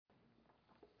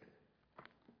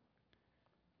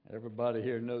Everybody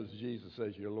here knows Jesus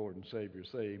as your Lord and Savior.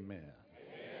 Say amen.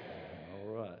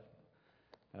 All right.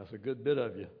 That's a good bit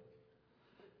of you.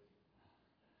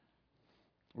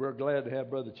 We're glad to have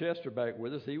Brother Chester back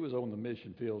with us. He was on the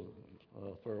mission field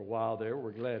for a while there.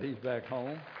 We're glad he's back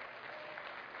home.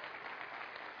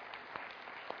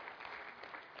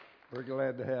 We're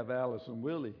glad to have Alice and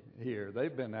Willie here.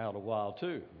 They've been out a while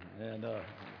too, and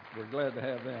we're glad to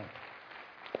have them.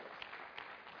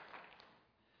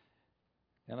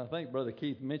 And I think Brother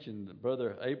Keith mentioned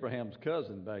Brother Abraham's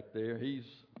cousin back there. He's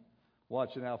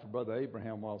watching out for Brother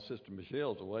Abraham while Sister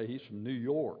Michelle's away. He's from New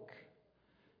York.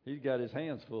 He's got his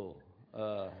hands full.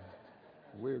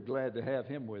 We're glad to have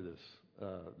him with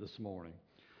us this morning.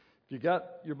 If you got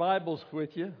your Bibles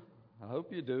with you, I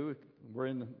hope you do. We're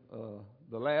in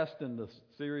the last in the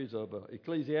series of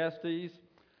Ecclesiastes.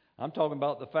 I'm talking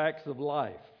about the facts of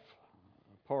life,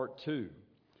 part 2.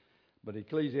 But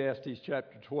Ecclesiastes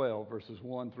chapter 12, verses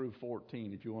 1 through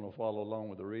 14, if you want to follow along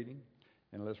with the reading.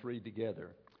 And let's read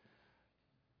together.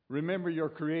 Remember your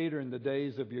Creator in the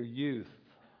days of your youth,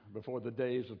 before the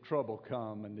days of trouble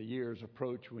come and the years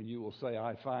approach when you will say,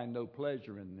 I find no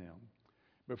pleasure in them.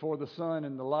 Before the sun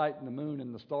and the light and the moon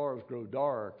and the stars grow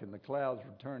dark and the clouds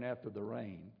return after the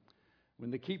rain.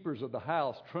 When the keepers of the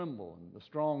house tremble and the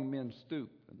strong men stoop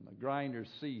and the grinders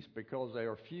cease because they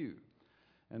are few.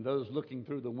 And those looking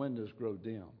through the windows grow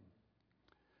dim.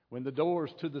 When the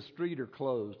doors to the street are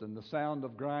closed and the sound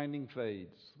of grinding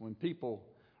fades, when people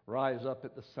rise up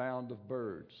at the sound of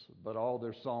birds, but all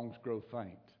their songs grow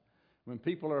faint. When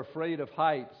people are afraid of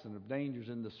heights and of dangers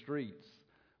in the streets,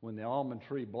 when the almond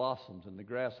tree blossoms and the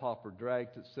grasshopper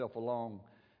drags itself along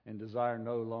and desire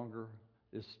no longer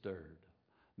is stirred.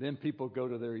 Then people go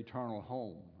to their eternal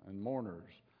home, and mourners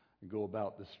go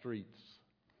about the streets.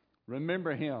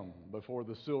 Remember him before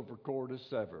the silver cord is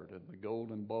severed and the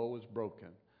golden bowl is broken,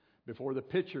 before the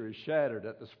pitcher is shattered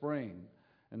at the spring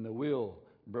and the wheel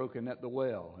broken at the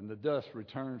well, and the dust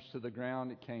returns to the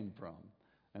ground it came from,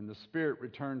 and the spirit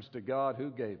returns to God who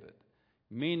gave it.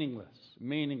 Meaningless,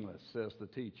 meaningless, says the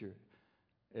teacher.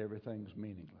 Everything's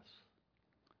meaningless.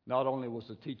 Not only was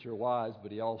the teacher wise,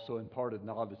 but he also imparted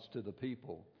knowledge to the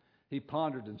people. He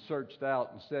pondered and searched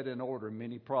out and set in order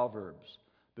many proverbs.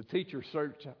 The teacher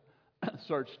searched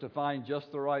to find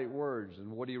just the right words,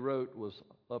 and what he wrote was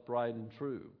upright and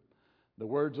true. The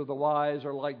words of the wise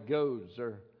are like goads,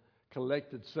 their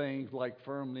collected sayings like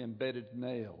firmly embedded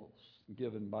nails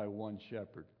given by one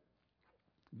shepherd.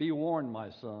 Be warned, my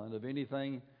son, of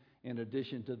anything in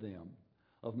addition to them.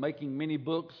 Of making many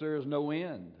books there is no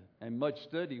end, and much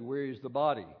study wearies the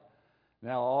body.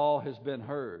 Now all has been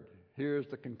heard. Here's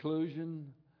the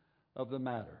conclusion of the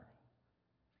matter.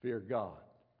 Fear God.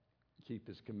 Keep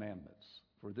his commandments,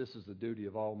 for this is the duty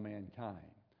of all mankind.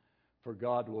 For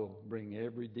God will bring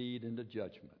every deed into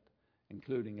judgment,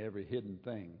 including every hidden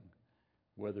thing,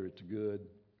 whether it's good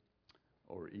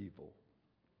or evil.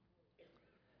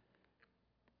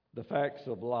 The facts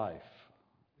of life.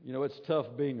 You know, it's tough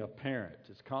being a parent.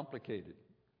 It's complicated.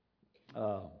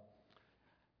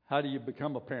 How do you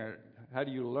become a parent? How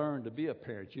do you learn to be a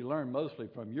parent? You learn mostly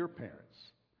from your parents.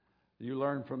 You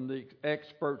learn from the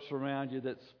experts around you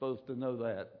that's supposed to know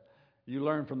that. You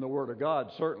learn from the Word of God,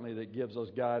 certainly, that gives us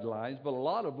guidelines. But a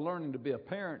lot of learning to be a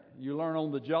parent, you learn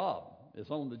on the job.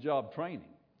 It's on-the-job training.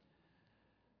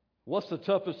 What's the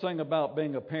toughest thing about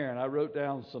being a parent? I wrote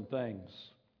down some things.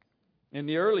 In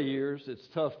the early years, it's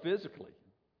tough physically.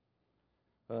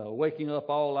 Waking up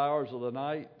all hours of the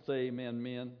night, say amen,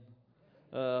 men.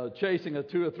 Chasing a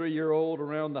 2 or 3 year old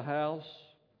around the house.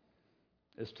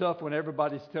 It's tough when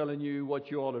everybody's telling you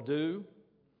what you ought to do.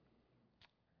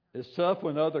 It's tough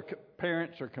when other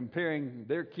parents are comparing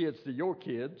their kids to your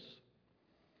kids.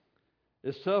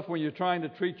 It's tough when you're trying to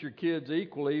treat your kids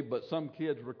equally, but some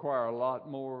kids require a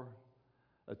lot more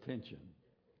attention.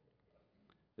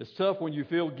 It's tough when you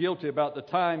feel guilty about the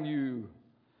time you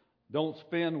don't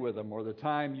spend with them or the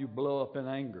time you blow up in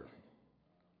anger.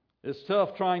 It's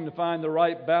tough trying to find the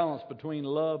right balance between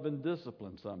love and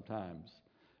discipline sometimes.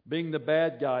 Being the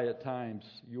bad guy at times.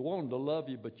 You want them to love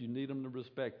you, but you need them to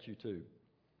respect you too.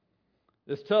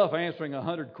 It's tough answering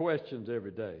 100 questions every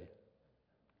day.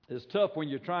 It's tough when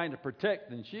you're trying to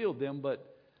protect and shield them,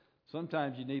 but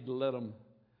sometimes you need to let them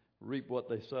reap what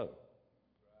they sow.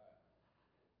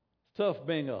 It's tough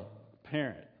being a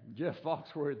parent. Jeff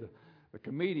Foxworthy, the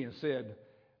comedian, said,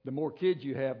 the more kids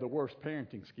you have, the worse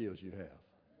parenting skills you have.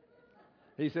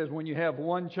 He says when you have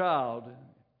one child,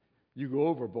 you go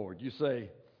overboard. You say,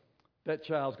 that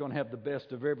child's going to have the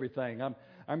best of everything.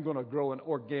 I'm going to grow an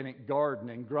organic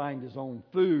garden and grind his own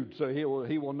food so he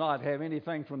will not have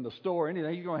anything from the store,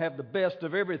 anything. He's going to have the best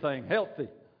of everything, healthy.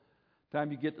 Time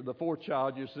you get to the fourth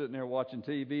child, you're sitting there watching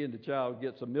TV, and the child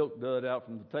gets a milk dud out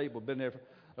from the table. Been there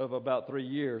for about 3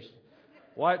 years.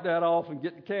 Wipe that off and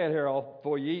get the cat hair off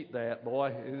before you eat that,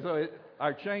 boy. So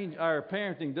our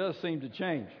parenting does seem to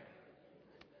change.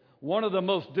 One of the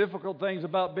most difficult things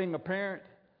about being a parent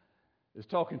is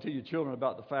talking to your children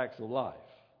about the facts of life.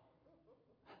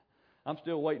 I'm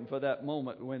still waiting for that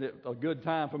moment when it's a good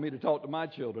time for me to talk to my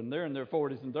children. They're in their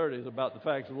 40s and 30s about the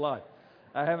facts of life.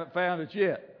 I haven't found it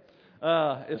yet.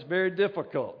 It's very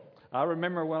difficult. I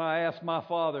remember when I asked my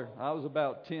father, I was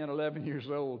about 10, 11 years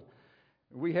old.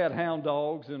 We had hound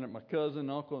dogs, and my cousin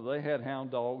and uncle, they had hound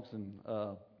dogs and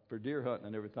for deer hunting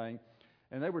and everything.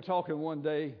 And they were talking one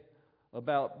day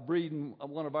about breeding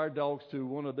one of our dogs to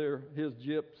one of his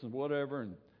gyps and whatever.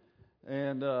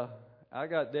 And I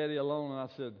got Daddy alone, and I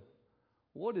said,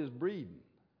 "What is breeding?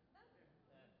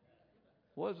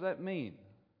 What does that mean?"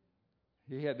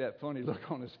 He had that funny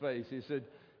look on his face. He said,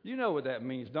 "You know what that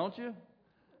means, don't you?"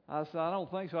 I said, "I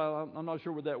don't think so. I'm not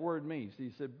sure what that word means."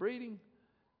 He said, "Breeding?"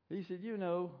 He said, you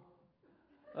know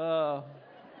a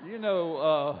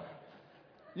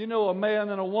man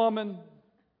and a woman."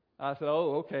 I said,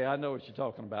 "Oh, okay, I know what you're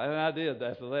talking about." And I did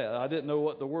after that. I didn't know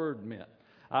what the word meant.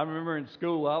 I remember in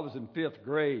school, I was in 5th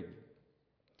grade,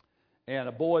 and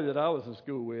a boy that I was in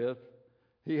school with,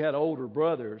 he had older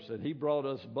brothers, and he brought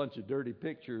us a bunch of dirty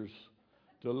pictures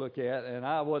to look at, and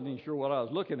I wasn't even sure what I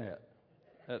was looking at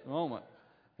the moment.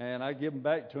 And I give them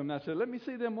back to him, and I said, "Let me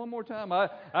see them one more time."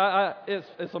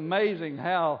 It's amazing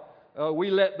how we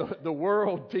let the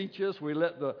world teach us. We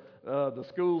let the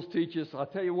schools teach us. I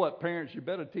tell you what, parents, you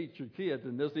better teach your kids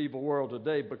in this evil world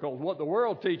today, because what the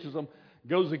world teaches them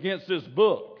goes against this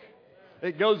book.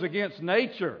 It goes against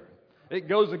nature. It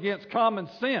goes against common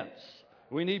sense.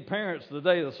 We need parents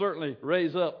today to certainly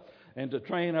raise up and to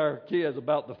train our kids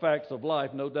about the facts of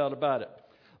life, no doubt about it.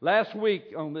 Last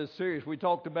week on this series, we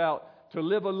talked about to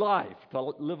live a life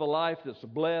that's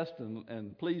blessed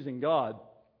and pleasing God.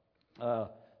 The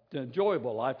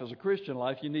enjoyable life as a Christian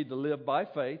life, you need to live by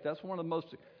faith. That's one of the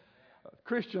most...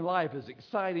 Christian life is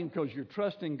exciting because you're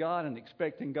trusting God and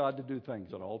expecting God to do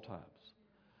things at all times.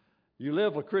 You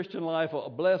live a Christian life, a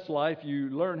blessed life,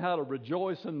 you learn how to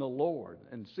rejoice in the Lord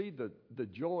and see the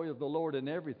joy of the Lord in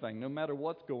everything, no matter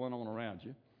what's going on around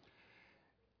you.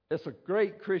 It's a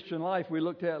great Christian life we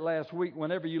looked at last week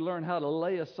whenever you learn how to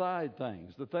lay aside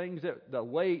things, the things that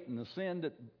weight and the sin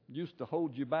that used to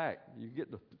hold you back. You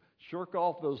get to shirk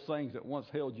off those things that once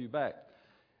held you back.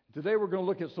 Today we're going to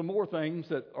look at some more things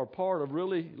that are part of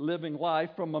really living life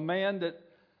from a man that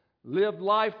lived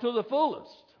life to the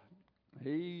fullest.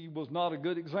 He was not a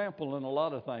good example in a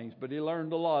lot of things, but he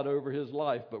learned a lot over his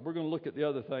life. But we're going to look at the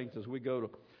other things as we go to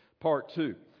part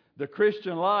 2. The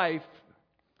Christian life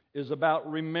is about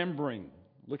remembering.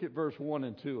 Look at verse 1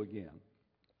 and 2 again.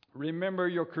 "Remember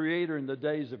your Creator in the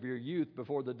days of your youth,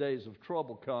 before the days of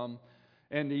trouble come,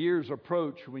 and the years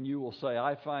approach when you will say,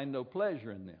 'I find no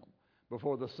pleasure in them,'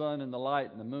 before the sun and the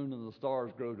light and the moon and the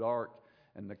stars grow dark,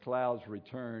 and the clouds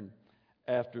return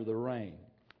after the rain."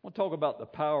 I want to talk about the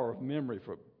power of memory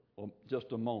for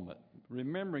just a moment.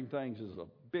 Remembering things is a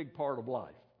big part of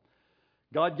life.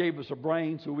 God gave us a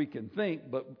brain so we can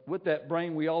think, but with that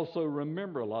brain we also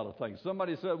remember a lot of things.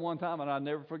 Somebody said one time, and I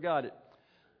never forgot it,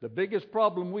 the biggest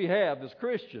problem we have as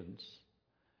Christians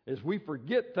is we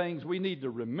forget things we need to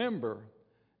remember,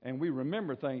 and we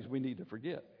remember things we need to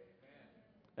forget.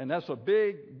 And that's a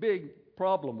big, big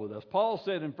problem with us. Paul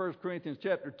said in 1 Corinthians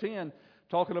chapter 10,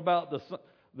 talking about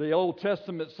the Old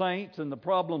Testament saints and the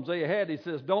problems they had, he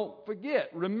says, don't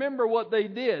forget, remember what they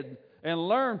did and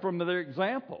learn from their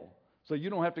example, so you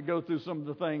don't have to go through some of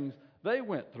the things they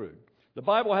went through. The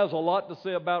Bible has a lot to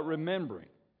say about remembering.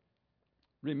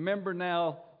 Remember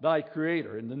now thy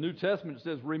Creator. In the New Testament it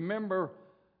says, remember,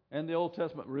 and the Old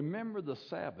Testament, remember the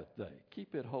Sabbath day.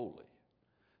 Keep it holy.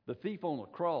 The thief on the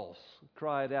cross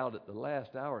cried out at the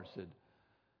last hour and said,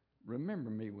 remember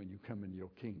me when you come into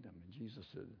your kingdom. And Jesus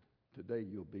said, today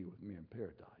you'll be with me in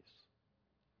paradise.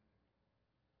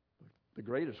 The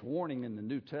greatest warning in the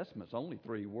New Testament is only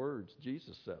 3 words.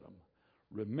 Jesus said them.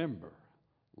 Remember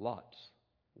Lot's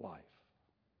wife.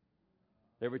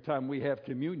 Every time we have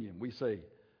communion, we say,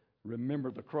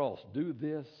 remember the cross. Do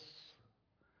this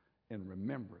in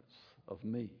remembrance of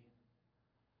me.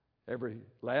 Every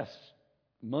last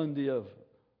Monday of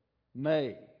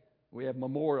May, we have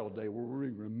Memorial Day where we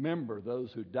remember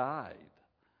those who died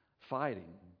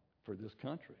fighting for this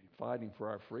country, fighting for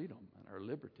our freedom and our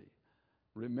liberty.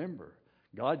 Remember,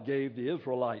 God gave the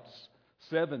Israelites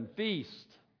 7 feasts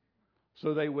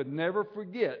so they would never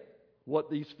forget what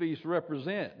these feasts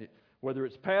represent. Whether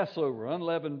it's Passover,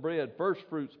 unleavened bread, first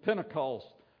fruits, Pentecost,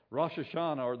 Rosh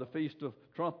Hashanah, or the Feast of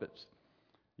Trumpets.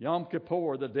 Yom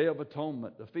Kippur, the Day of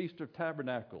Atonement, the Feast of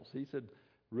Tabernacles. He said,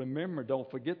 remember,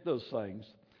 don't forget those things.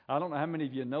 I don't know how many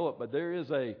of you know it, but there is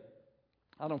I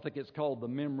don't think it's called the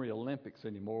Memory Olympics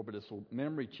anymore, but it's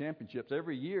Memory Championships.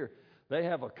 Every year they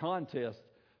have a contest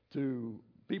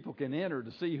people can enter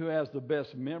to see who has the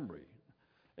best memory.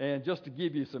 And just to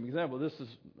give you some example,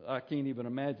 I can't even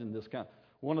imagine this kind.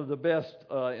 One of the best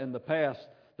in the past,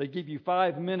 they give you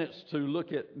 5 minutes to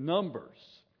look at numbers.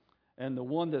 And the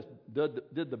one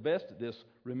that did the best at this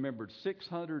remembered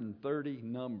 630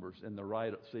 numbers in the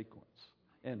right sequence.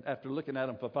 And after looking at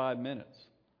them for 5 minutes.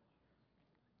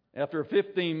 After a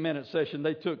 15-minute session,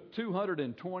 they took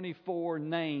 224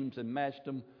 names and matched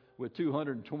them with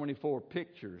 224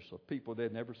 pictures of people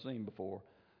they'd never seen before.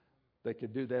 They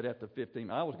could do that after 15.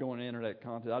 I was going to enter that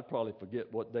contest. I'd probably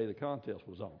forget what day the contest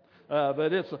was on.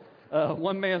 But it's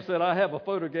one man said, I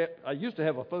used to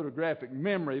have a photographic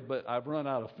memory, but I've run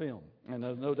out of film. And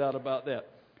there's no doubt about that.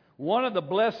 One of the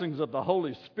blessings of the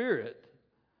Holy Spirit,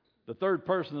 the third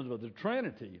person of the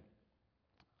Trinity,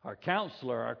 our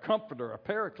counselor, our comforter, our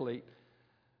paraclete,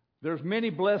 there's many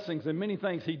blessings and many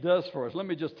things He does for us. Let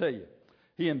me just tell you.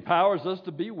 He empowers us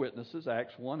to be witnesses,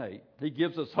 Acts 1:8. He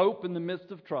gives us hope in the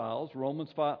midst of trials,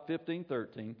 Romans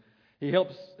 15:13. He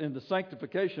helps in the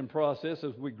sanctification process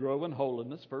as we grow in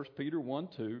holiness, 1 Peter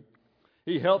 1:2.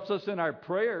 He helps us in our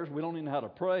prayers. We don't even know how to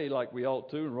pray like we ought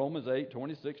to in Romans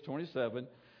 8:26-27.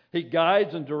 He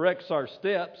guides and directs our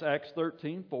steps, Acts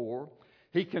 13:4.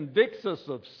 He convicts us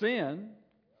of sin,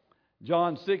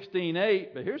 John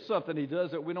 16:8. But here's something He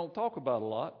does that we don't talk about a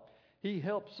lot. He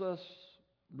helps us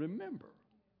remember.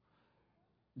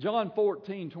 John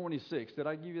 14:26. Did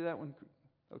I give you that one?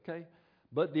 Okay.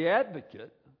 But the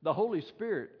Advocate, the Holy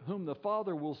Spirit, whom the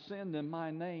Father will send in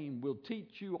my name, will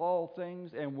teach you all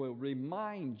things and will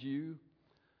remind you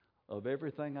of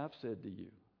everything I've said to you.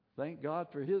 Thank God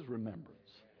for His remembrance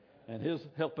and His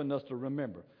helping us to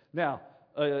remember. Now,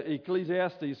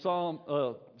 Ecclesiastes,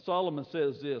 Solomon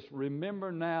says this,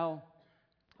 remember now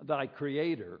thy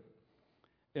Creator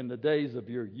in the days of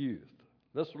your youth.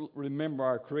 Let's remember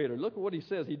our Creator. Look at what He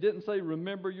says. He didn't say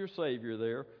remember your Savior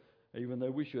there, even though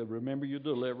we should. Remember your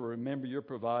deliverer, remember your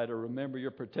provider, remember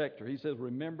your protector. He says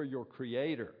remember your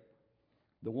Creator,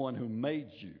 the one who made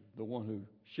you, the one who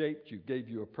shaped you, gave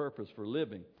you a purpose for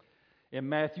living. In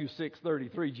Matthew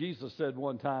 6:33, Jesus said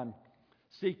one time,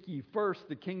 seek ye first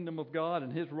the kingdom of God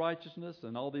and His righteousness,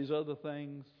 and all these other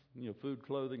things, food,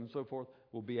 clothing, and so forth,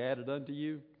 will be added unto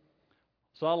you.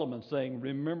 Solomon's saying,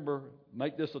 remember,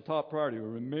 make this a top priority.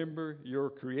 Remember your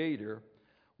Creator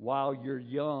while you're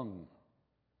young.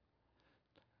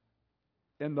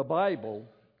 In the Bible,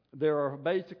 there are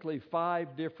basically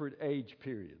 5 different age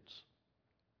periods.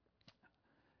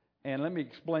 And let me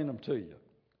explain them to you.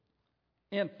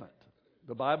 Infant.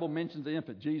 The Bible mentions the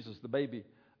infant. Jesus, the baby,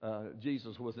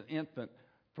 Jesus was an infant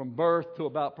from birth to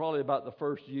probably about the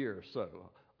first year or so.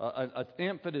 An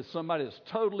infant is somebody that's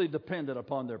totally dependent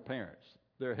upon their parents.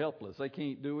 They're helpless. They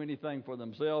can't do anything for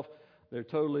themselves. They're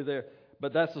totally there.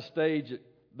 But that's the stage,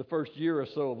 the first year or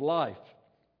so of life.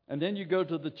 And then you go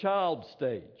to the child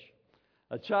stage.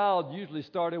 A child usually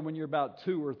starting when you're about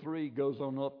 2 or 3, goes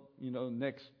on up,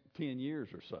 next 10 years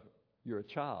or so. You're a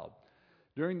child.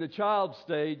 During the child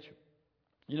stage,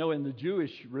 in the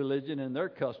Jewish religion and their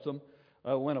custom,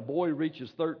 when a boy reaches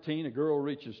 13, a girl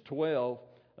reaches 12,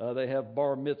 they have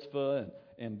bar mitzvah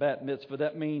and bat mitzvah.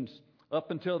 That means up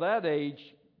until that age,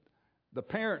 the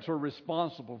parents are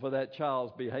responsible for that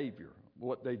child's behavior,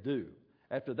 what they do.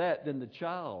 After that, then the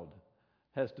child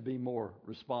has to be more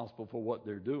responsible for what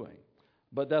they're doing.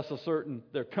 But that's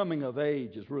their coming of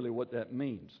age is really what that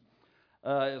means.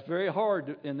 It's very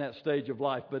hard in that stage of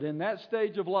life. But in that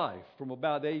stage of life, from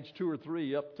about age 2 or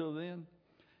 3 up till then,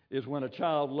 is when a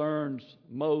child learns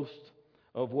most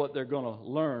of what they're going to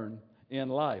learn in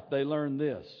life. They learn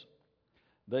this.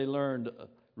 They learned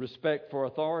respect for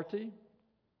authority.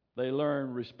 They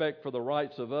learn respect for the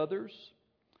rights of others.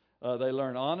 They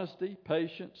learn honesty,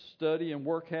 patience, study and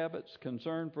work habits,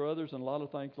 concern for others, and a lot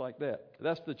of things like that.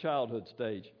 That's the childhood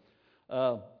stage.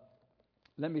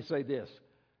 Let me say this.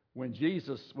 When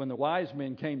the wise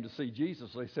men came to see Jesus,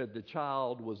 they said the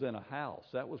child was in a house.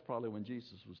 That was probably when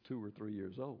Jesus was 2 or 3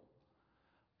 years old.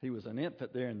 He was an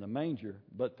infant there in the manger.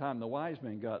 By the time the wise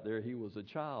men got there, he was a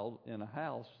child in a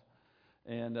house.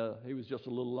 And he was just a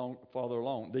little farther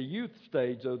along. The youth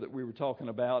stage, though, that we were talking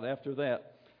about after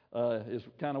that is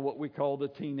kind of what we call the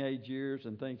teenage years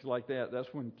and things like that. That's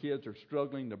when kids are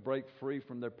struggling to break free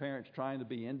from their parents, trying to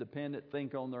be independent,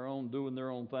 think on their own, doing their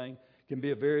own thing. Can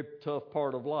be a very tough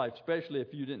part of life, especially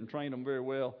if you didn't train them very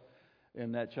well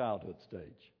in that childhood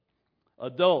stage.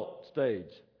 Adult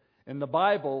stage. In the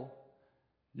Bible,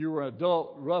 you were an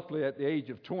adult roughly at the age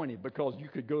of 20 because you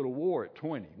could go to war at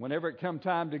 20. Whenever it come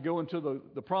time to go into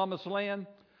the promised land,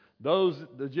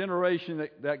 the generation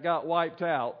that got wiped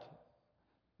out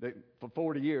for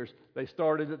 40 years, they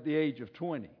started at the age of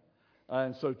 20.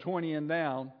 And so 20 and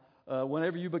down,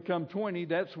 whenever you become 20,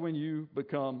 that's when you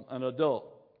become an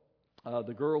adult.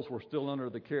 The girls were still under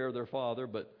the care of their father,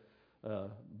 but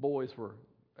boys were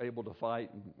able to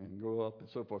fight and grow up and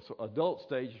so forth. So adult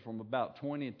stage is from about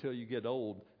 20 until you get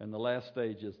old, and the last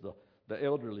stage is the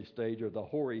elderly stage, or the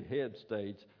hoary head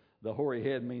stage. The hoary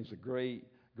head means the gray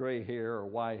hair or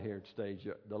white-haired stage,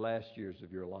 the last years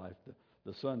of your life,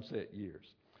 the sunset years.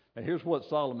 And here's what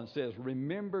Solomon says: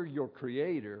 remember your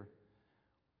Creator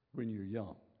when you're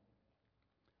young.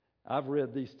 I've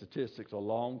read these statistics a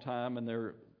long time, and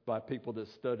they're by people that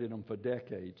studied them for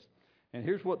decades. And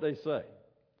here's what they say.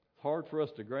 It's hard for us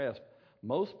to grasp.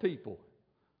 Most people,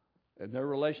 and their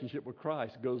relationship with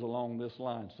Christ goes along this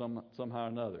line somehow or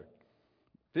another.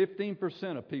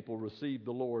 15% of people receive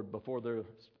the Lord before they're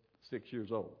 6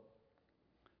 years old.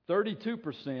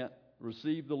 32%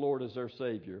 receive the Lord as their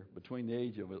Savior between the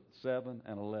age of 7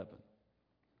 and 11.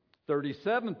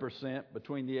 37%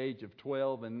 between the age of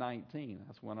 12 and 19.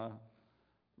 That's when I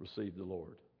received the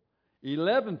Lord.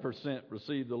 11%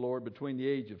 received the Lord between the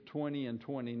age of 20 and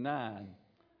 29.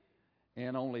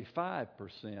 And only 5%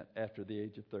 after the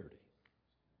age of 30.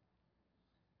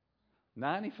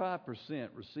 95%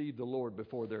 received the Lord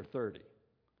before they're 30.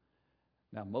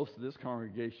 Now, most of this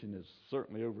congregation is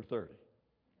certainly over 30.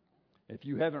 If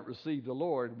you haven't received the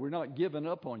Lord, we're not giving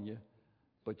up on you,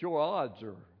 but your odds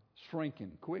are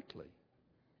shrinking quickly.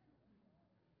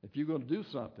 If you're going to do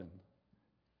something,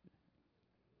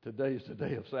 today's the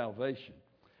day of salvation.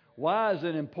 Why is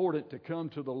it important to come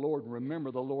to the Lord and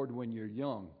remember the Lord when you're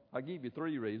young? I'll give you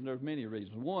 3 reasons. There's many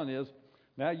reasons. One is,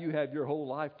 now you have your whole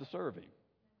life to serve Him.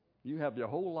 You have your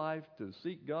whole life to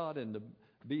seek God and to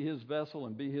be His vessel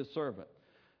and be His servant.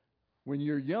 When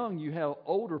you're young, you have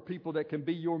older people that can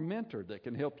be your mentor, that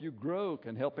can help you grow,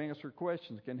 can help answer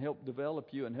questions, can help develop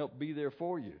you and help be there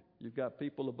for you. You've got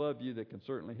people above you that can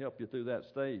certainly help you through that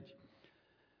stage.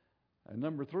 And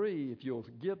number 3, if you'll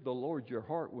give the Lord your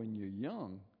heart when you're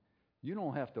young, you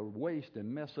don't have to waste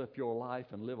and mess up your life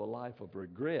and live a life of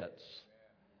regrets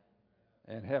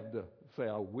and have to say,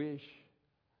 I wish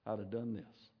I'd have done this.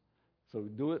 So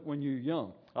do it when you're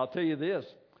young. I'll tell you this,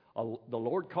 the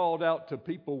Lord called out to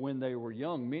people when they were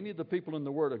young. Many of the people in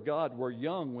the Word of God were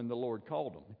young when the Lord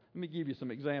called them. Let me give you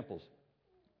some examples.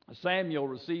 Samuel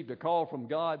received a call from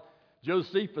God.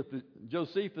 Josephus,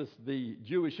 the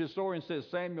Jewish historian, says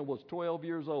Samuel was 12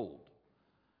 years old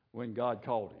when God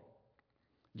called him.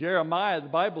 Jeremiah, the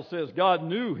Bible says God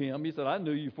knew him. He said, I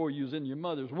knew you before you was in your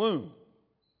mother's womb.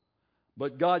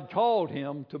 But God called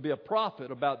him to be a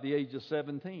prophet about the age of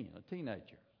 17, a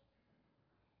teenager.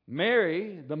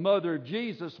 Mary, the mother of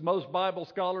Jesus, most Bible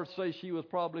scholars say she was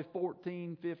probably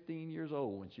 14, 15 years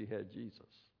old when she had Jesus.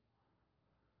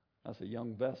 That's a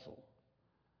young vessel.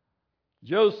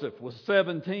 Joseph was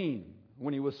 17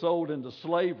 when he was sold into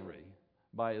slavery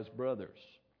by his brothers.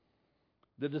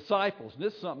 The disciples,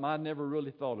 this is something I never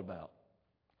really thought about.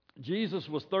 Jesus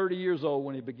was 30 years old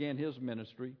when he began his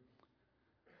ministry,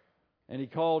 and he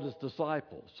called his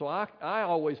disciples. So I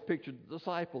always pictured the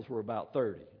disciples were about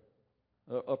 30,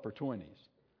 upper 20s.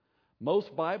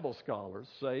 Most Bible scholars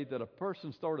say that a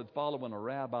person started following a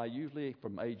rabbi usually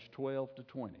from age 12 to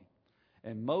 20.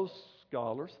 And most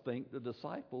scholars think the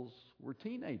disciples were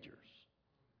teenagers.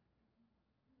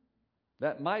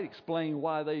 That might explain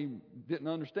why they didn't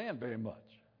understand very much.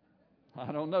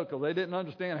 I don't know, because they didn't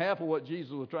understand half of what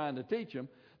Jesus was trying to teach them.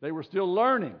 They were still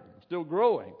learning, still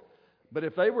growing. But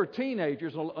if they were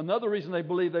teenagers, another reason they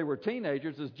believe they were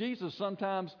teenagers is Jesus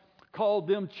sometimes called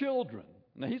them children.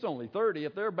 Now, he's only 30.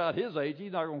 If they're about his age,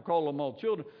 he's not going to call them all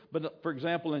children. But, for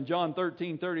example, in John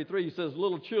 13:33, he says,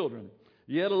 little children,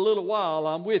 yet a little while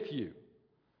I'm with you.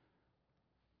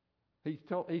 He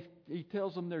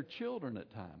tells them they're children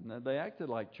at times. Now, they acted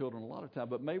like children a lot of times,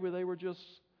 but maybe they were just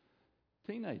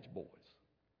teenage boys.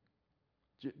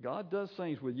 God does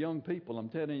things with young people. I'm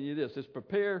telling you this. It's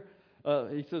prepare.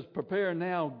 He says, prepare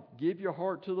now. Give your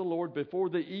heart to the Lord before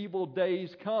the evil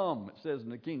days come. It says in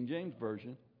the King James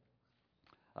Version.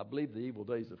 I believe the evil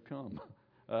days have come.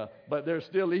 But there's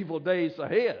still evil days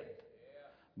ahead.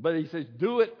 But he says,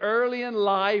 do it early in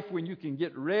life when you can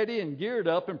get ready and geared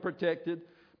up and protected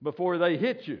before they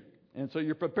hit you. And so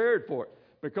you're prepared for it.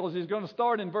 Because he's going to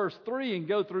start in verse 3 and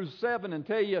go through 7 and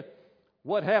tell you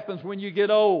what happens when you get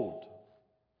old.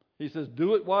 He says,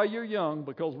 do it while you're young,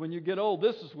 because when you get old,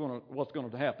 this is what's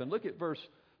going to happen. Look at verse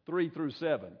 3 through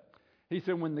 7. He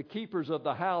said, when the keepers of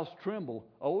the house tremble,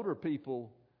 older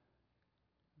people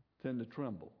tend to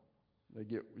tremble.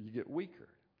 You get weaker.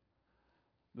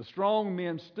 The strong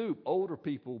men stoop. Older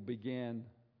people began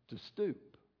to stoop.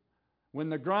 When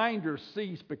the grinders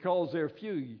cease because they're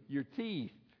few, your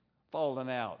teeth falling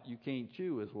out. You can't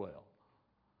chew as well.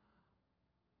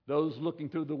 Those looking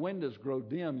through the windows grow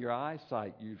dim. Your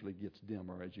eyesight usually gets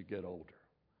dimmer as you get older.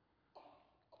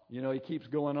 You know, he keeps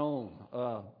going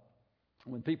on.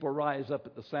 When people rise up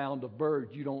at the sound of birds,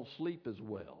 you don't sleep as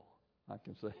well. I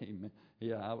can say amen.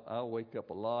 Yeah, I wake up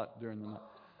a lot during the night.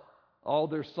 All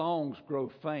their songs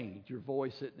grow faint. Your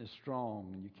voice isn't as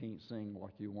strong, and you can't sing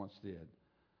like you once did.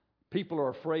 People are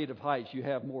afraid of heights. You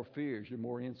have more fears. You're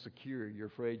more insecure. You're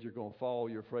afraid you're going to fall.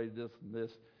 You're afraid of this and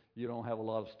this. You don't have a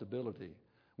lot of stability.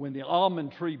 When the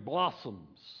almond tree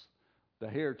blossoms, the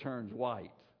hair turns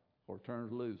white or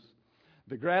turns loose.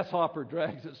 The grasshopper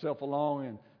drags itself along,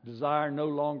 and desire no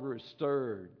longer is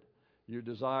stirred. Your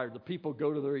desire, the people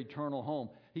go to their eternal home.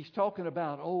 He's talking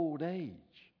about old age.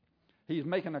 He's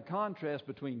making a contrast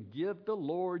between give the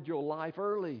Lord your life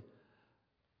early.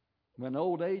 When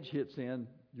old age hits in,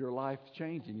 your life's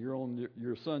changing. You're on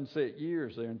your sunset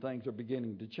years there, and things are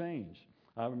beginning to change.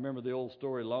 I remember the old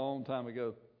story a long time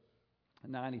ago. A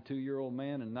 92-year-old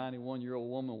man and a 91-year-old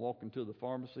woman walking to the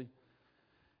pharmacy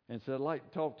and said, I'd like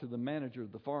to talk to the manager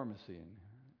of the pharmacy. And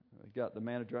he got the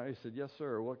manager out. He said, yes,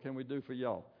 sir. What can we do for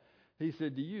y'all? He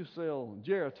said, do you sell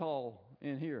Geritol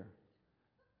in here?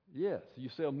 Yes. You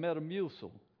sell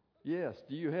Metamucil? Yes.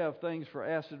 Do you have things for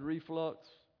acid reflux?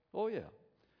 Oh, yeah.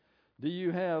 Do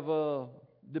you have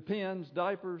Depends,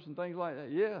 diapers, and things like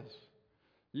that? Yes.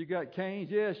 You got canes?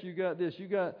 Yes. You got this. You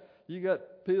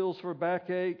got pills for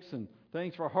backaches and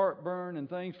things for heartburn and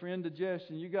things for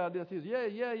indigestion. You got this. He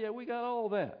said, yeah, we got all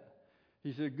that.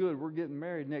 He said, good, we're getting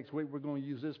married next week. We're going to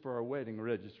use this for our wedding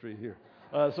registry here.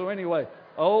 So anyway,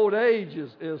 old age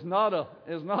is not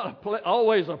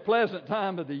always a pleasant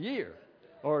time of the year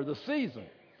or the season.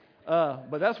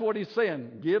 But that's what he's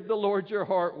saying. Give the Lord your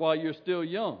heart while you're still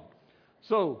young.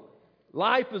 So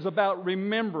life is about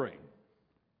remembering.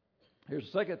 Here's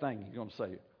the second thing he's going to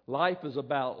say. Life is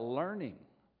about learning.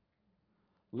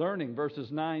 Learning,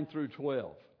 verses 9 through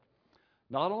 12.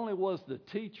 Not only was the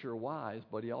teacher wise,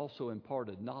 but he also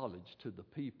imparted knowledge to the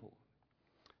people.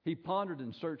 He pondered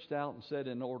and searched out and set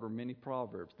in order many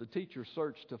proverbs. The teacher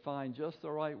searched to find just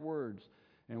the right words,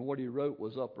 and what he wrote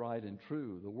was upright and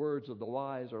true. The words of the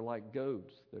wise are like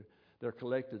goads. They're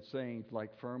collected sayings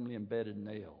like firmly embedded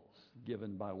nails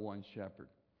given by one shepherd.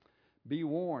 Be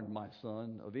warned, my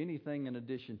son, of anything in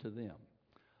addition to them.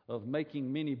 Of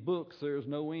making many books there is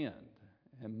no end,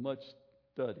 and much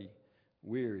study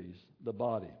wearies the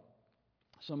body.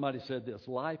 Somebody said this,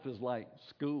 life is like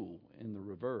school in the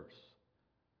reverse.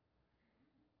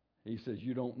 He says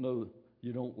you don't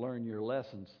learn your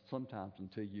lessons sometimes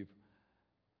until you've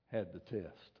had the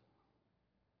test.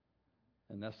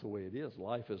 And that's the way it is.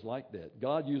 Life is like that.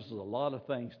 God uses a lot of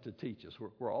things to teach us.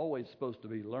 We're always supposed to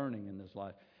be learning in this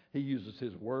life. He uses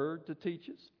His Word to teach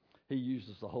us. He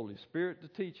uses the Holy Spirit to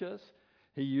teach us.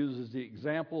 He uses the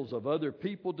examples of other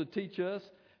people to teach us.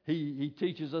 He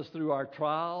teaches us through our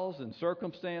trials and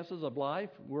circumstances of life.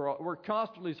 We're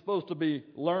constantly supposed to be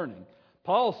learning.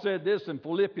 Paul said this in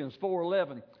Philippians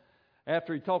 4:11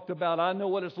 after he talked about, I know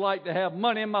what it's like to have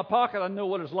money in my pocket. I know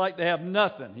what it's like to have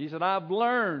nothing. He said, I've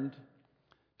learned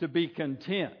to be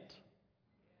content.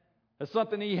 That's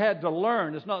something he had to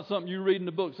learn. It's not something you read in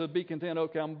the book, so be content.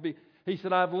 Okay, I'm going to be. He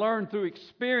said, I've learned through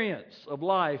experience of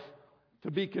life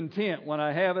to be content when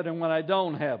I have it and when I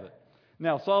don't have it.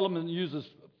 Now, Solomon uses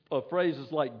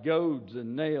phrases like goads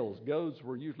and nails. Goads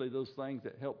were usually those things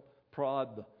that help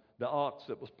prod the ox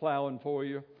that was plowing for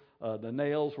you. The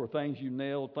nails were things you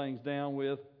nailed things down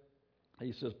with.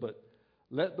 He says, but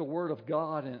let the Word of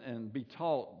God and be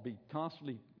taught, be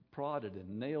constantly prodded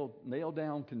and nail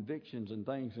down convictions and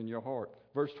things in your heart.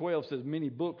 Verse 12 says, many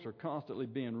books are constantly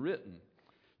being written.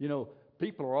 You know,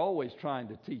 people are always trying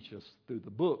to teach us through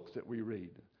the books that we read.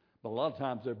 But a lot of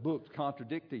times their books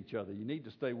contradict each other. You need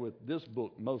to stay with this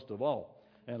book most of all.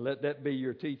 And let that be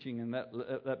your teaching and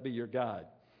that be your guide.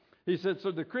 He said,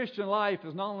 so the Christian life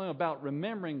is not only about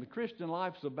remembering, the Christian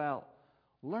life is about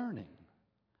learning.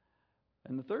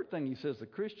 And the third thing he says, the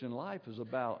Christian life is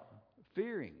about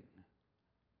fearing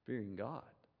God.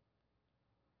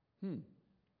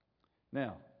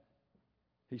 Now,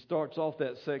 he starts off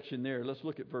that section there. Let's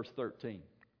look at verse 13.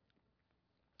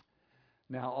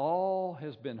 Now all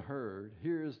has been heard.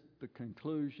 Here's the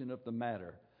conclusion of the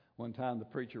matter. One time the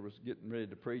preacher was getting ready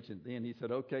to preach, and then he said,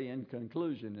 okay, in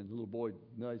conclusion. And the little boy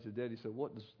nudged his daddy. He said,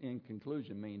 what does in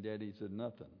conclusion mean, Daddy? He said,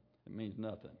 nothing. It means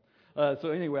nothing. So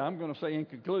anyway, I'm going to say in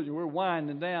conclusion, we're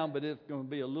winding down, but it's going to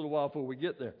be a little while before we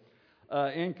get there.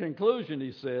 In conclusion,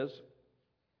 he says,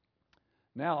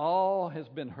 now all has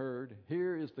been heard.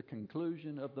 Here is the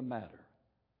conclusion of the matter.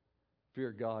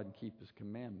 Fear God and keep His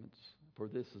commandments, for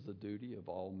this is the duty of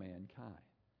all mankind.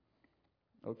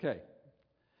 Okay.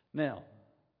 Now,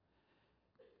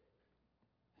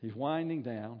 he's winding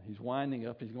down. He's winding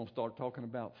up. He's going to start talking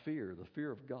about fear, the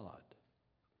fear of God.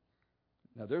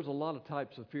 Now, there's a lot of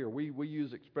types of fear. We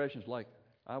use expressions like,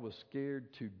 I was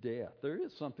scared to death. There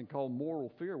is something called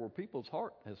moral fear where people's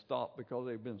heart has stopped because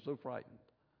they've been so frightened.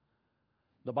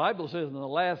 The Bible says in the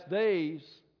last days,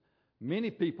 many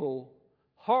people's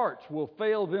hearts will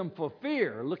fail them for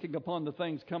fear, looking upon the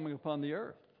things coming upon the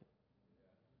earth.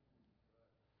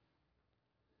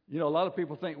 You know, a lot of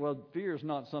people think, well, fear is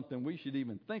not something we should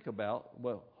even think about.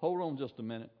 Well, hold on just a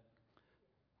minute.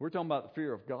 We're talking about the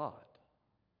fear of God.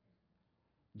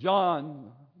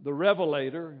 John, the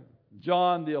revelator,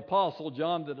 John the apostle,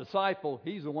 John the disciple,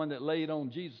 he's the one that laid on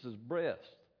Jesus' breast.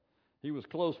 He was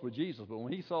close with Jesus, but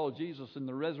when he saw Jesus in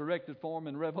the resurrected form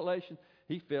in Revelation,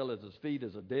 he fell at his feet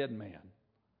as a dead man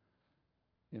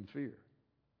in fear.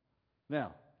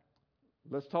 Now,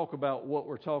 let's talk about what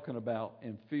we're talking about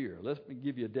in fear. Let me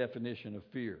give you a definition of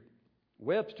fear.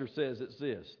 Webster says it's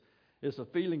this. It's a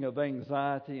feeling of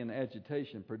anxiety and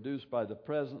agitation produced by the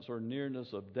presence or nearness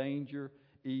of danger,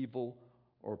 evil,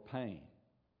 or pain.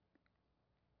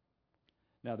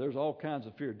 Now, there's all kinds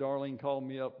of fear. Darlene called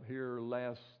me up here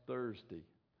last Thursday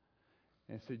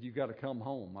and said, you got to come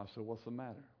home. I said, what's the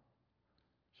matter?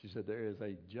 She said, there is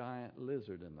a giant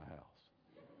lizard in the house.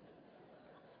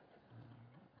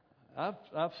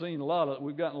 I've seen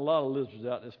we've gotten a lot of lizards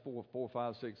out that's 4,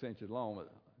 5, 6 inches long.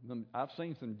 But I've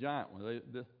seen some giant ones.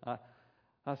 I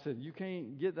said, you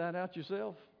can't get that out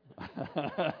yourself?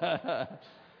 And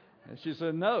she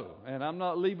said, no, and I'm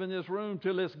not leaving this room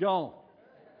till it's gone.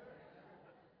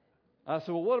 I said,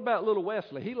 well, what about little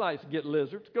Wesley? He likes to get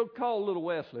lizards. Go call little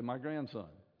Wesley, my grandson.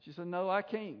 She said, no, I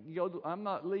can't go. I'm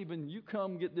not leaving. You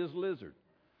come get this lizard.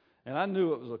 And I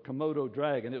knew it was a Komodo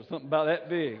dragon. It was something about that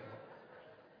big.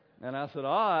 And I said,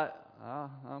 all right,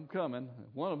 I'm coming.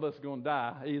 One of us is going to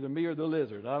die, either me or the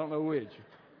lizard. I don't know which.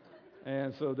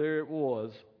 And so there it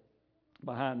was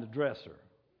behind the dresser.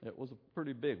 It was a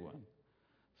pretty big one.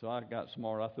 So I got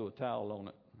smart. I threw a towel on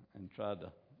it and tried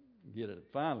to get it.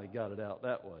 Finally got it out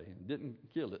that way and didn't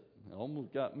kill it. It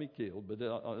almost got me killed, but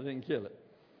I didn't kill it.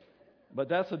 But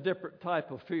that's a different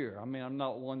type of fear. I mean, I'm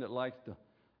not one that likes to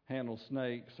handle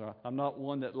snakes. Or I'm not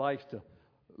one that likes to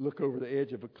look over the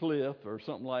edge of a cliff or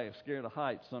something like scared of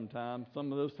heights sometimes.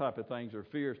 Some of those type of things are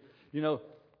fears. You know,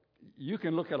 you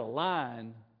can look at a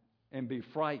lion and be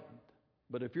frightened.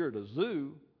 But if you're at a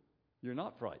zoo, you're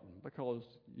not frightened because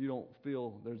you don't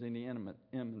feel there's any imminent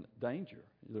danger.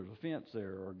 There's a fence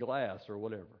there or glass or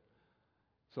whatever.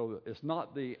 So it's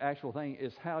not the actual thing,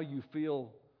 it's how you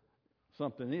feel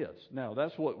something is. Now,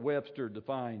 that's what Webster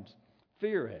defines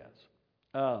fear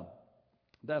as.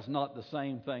 That's not the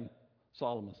same thing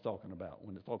Solomon's talking about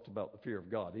when it talks about the fear of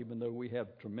God. Even though we have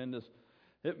tremendous,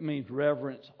 it means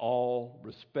reverence, awe,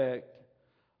 respect.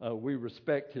 We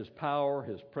respect His power,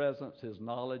 His presence, His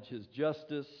knowledge, His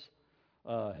justice,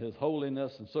 His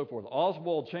holiness, and so forth.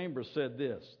 Oswald Chambers said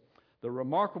this: the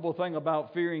remarkable thing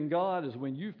about fearing God is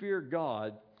when you fear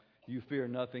God, you fear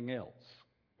nothing else.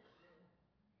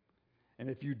 And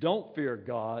if you don't fear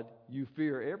God, you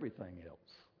fear everything else.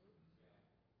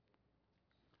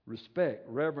 Respect,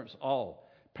 reverence, awe.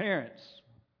 Parents,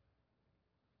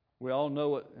 we all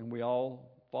know it and we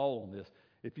all fall on this.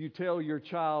 If you tell your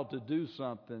child to do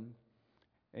something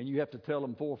and you have to tell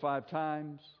them 4 or 5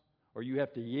 times, or you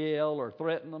have to yell or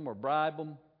threaten them or bribe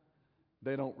them,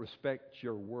 they don't respect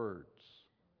your words.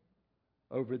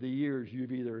 Over the years,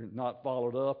 you've either not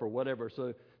followed up or whatever,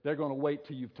 so they're going to wait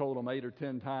till you've told them 8 or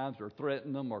 10 times or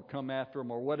threatened them or come after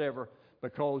them or whatever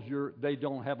because they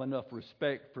don't have enough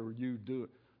respect for you do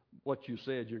what you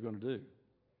said you're going to do.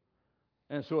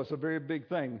 And so it's a very big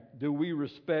thing. Do we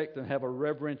respect and have a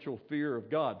reverential fear of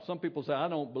God? Some people say, I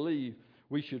don't believe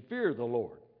we should fear the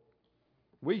Lord.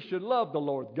 We should love the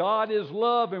Lord. God is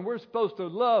love, and we're supposed to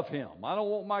love Him. I don't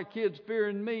want my kids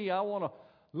fearing me. I want to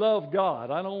love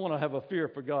God. I don't want to have a fear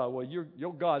for God. Well,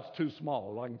 your God's too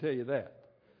small. I can tell you that.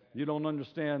 You don't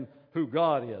understand who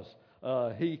God is.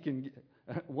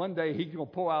 One day He's going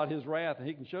to pour out His wrath, and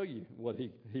He can show you what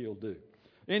He'll do.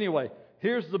 Anyway,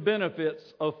 here's the benefits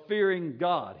of fearing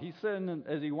God. He said,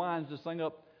 as he winds this thing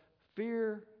up,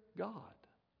 fear God.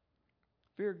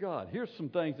 Fear God. Here's some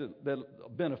things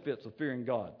that benefits of fearing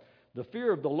God. The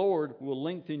fear of the Lord will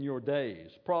lengthen your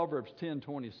days. Proverbs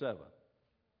 10:27.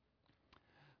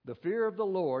 The fear of the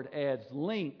Lord adds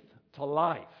length to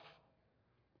life,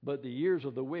 but the years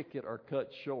of the wicked are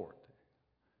cut short.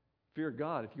 Fear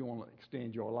God if you want to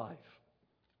extend your life.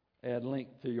 Add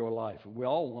length to your life. We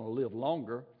all want to live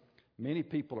longer. Many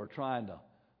people are trying to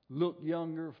look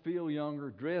younger, feel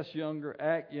younger, dress younger,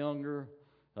 act younger.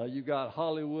 You got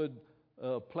Hollywood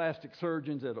plastic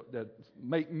surgeons that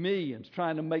make millions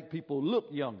trying to make people look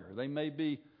younger. They may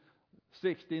be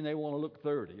 60 and they want to look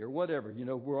 30 or whatever. You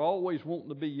know, we're always wanting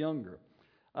to be younger.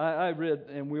 I read,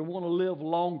 and we want to live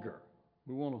longer.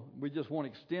 We just want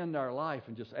to extend our life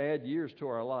and just add years to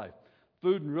our life.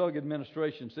 Food and Drug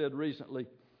Administration said recently,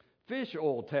 fish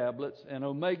oil tablets and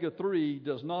omega-3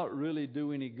 does not really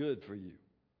do any good for you.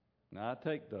 Now, I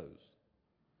take those.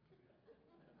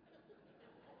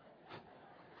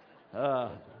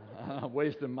 I'm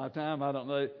wasting my time. I don't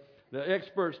know. The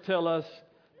experts tell us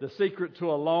the secret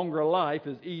to a longer life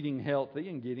is eating healthy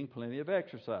and getting plenty of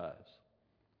exercise.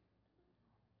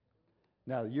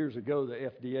 Now, years ago, the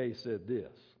FDA said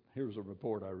this. Here's a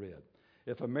report I read.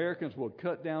 If Americans would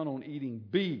cut down on eating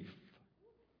beef,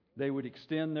 they would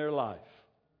extend their life.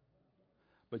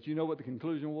 But you know what the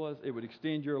conclusion was? It would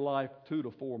extend your life 2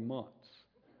 to 4 months.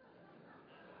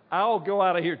 I'll go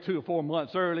out of here 2 or 4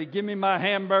 months early. Give me my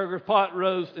hamburgers, pot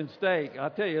roast, and steak. I'll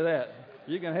tell you that.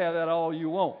 You can have that all you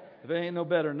want. If it ain't no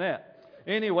better than that.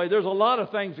 Anyway, there's a lot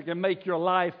of things that can make your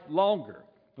life longer.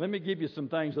 Let me give you some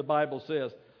things the Bible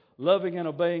says. Loving and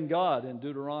obeying God in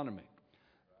Deuteronomy.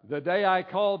 The day I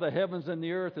call the heavens and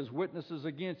the earth as witnesses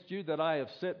against you, that I have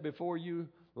set before you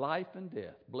life and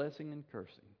death, blessing and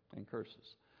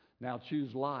curses. Now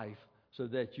choose life so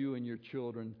that you and your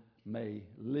children may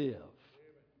live.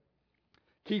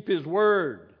 Keep His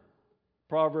word.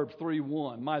 Proverbs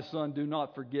 3:1. My son, do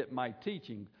not forget my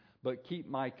teaching, but keep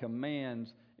my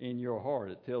commands in your heart.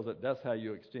 It tells that that's how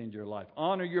you extend your life.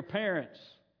 Honor your parents.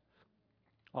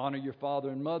 Honor your father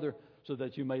and mother so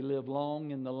that you may live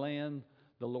long in the land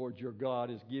the Lord your God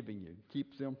is giving you.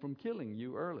 Keeps them from killing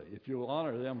you early. If you'll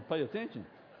honor them, pay attention.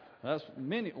 That's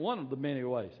one of the many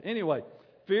ways. Anyway,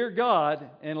 fear God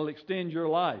and it'll extend your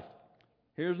life.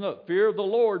 Here's another. Fear of the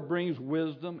Lord brings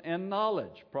wisdom and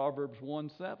knowledge. Proverbs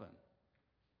 1:7.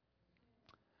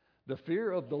 The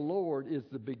fear of the Lord is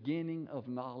the beginning of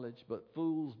knowledge, but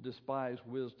fools despise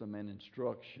wisdom and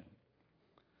instruction.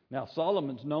 Now,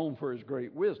 Solomon's known for his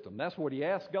great wisdom. That's what he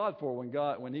asked God for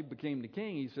when he became the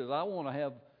king. He says, I want to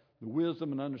have the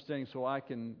wisdom and understanding so I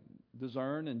can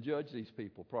discern and judge these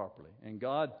people properly. And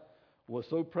God was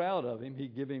so proud of him,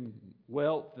 He'd give him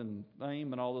wealth and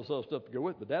fame and all this other stuff to go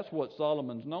with it. But that's what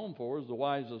Solomon's known for, is the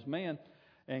wisest man.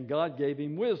 And God gave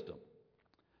him wisdom.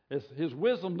 His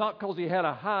wisdom, not because he had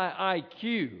a high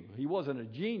IQ. He wasn't a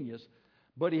genius,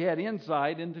 but he had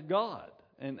insight into God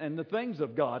and the things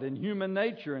of God and human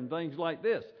nature and things like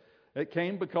this. It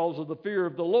came because of the fear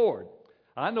of the Lord.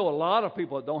 I know a lot of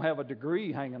people that don't have a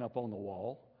degree hanging up on the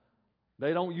wall.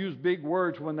 They don't use big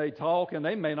words when they talk, and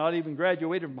they may not even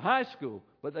graduate from high school,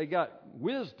 but they got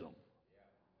wisdom.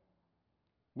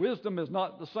 Wisdom is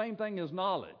not the same thing as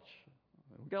knowledge.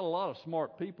 We've got a lot of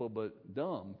smart people, but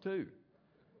dumb too.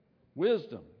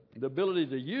 Wisdom, the ability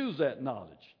to use that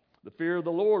knowledge. The fear of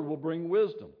the Lord will bring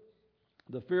wisdom.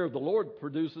 The fear of the Lord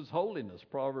produces holiness.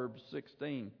 Proverbs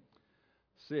 16:6.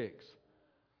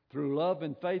 Through love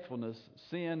and faithfulness,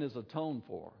 sin is atoned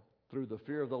for. Through the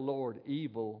fear of the Lord,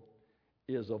 evil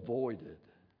is avoided.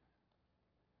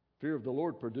 Fear of the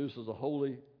Lord produces a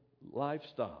holy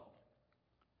lifestyle.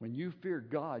 When you fear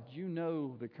God, you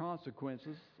know the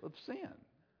consequences of sin.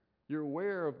 You're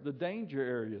aware of the danger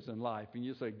areas in life, and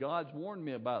you say, God's warned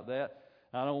me about that.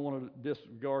 I don't want to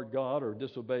disregard God or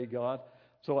disobey God.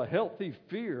 So a healthy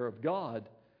fear of God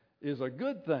is a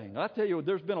good thing. I tell you,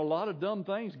 there's been a lot of dumb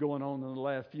things going on in the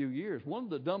last few years. One of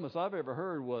the dumbest I've ever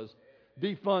heard was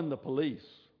defund the police.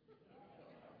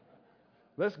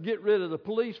 Let's get rid of the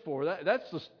police for that.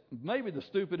 That's maybe the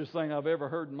stupidest thing I've ever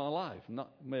heard in my life. No,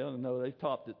 they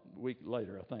topped it a week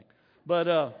later, I think.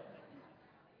 But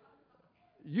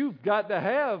you've got to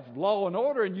have law and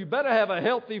order, and you better have a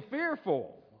healthy fear for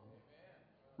them.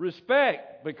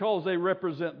 Respect, because they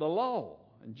represent the law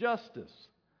and justice.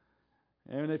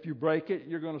 And if you break it,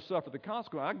 you're going to suffer the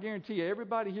consequence. I guarantee you,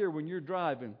 everybody here, when you're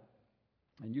driving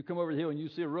and you come over the hill and you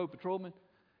see a road patrolman,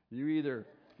 you either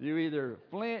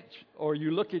flinch or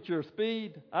you look at your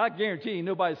speed. I guarantee you,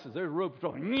 nobody says, there's a road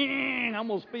patrolman, I'm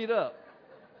going to speed up.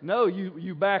 No,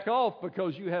 you back off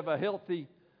because you have a healthy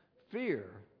fear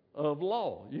of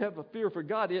law. You have a fear for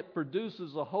God. It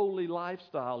produces a holy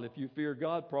lifestyle if you fear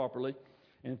God properly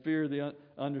and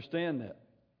understand that.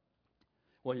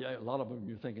 Well, yeah, a lot of them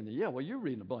you're thinking, you're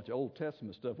reading a bunch of Old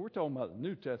Testament stuff. We're talking about the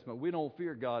New Testament. We don't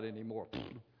fear God anymore.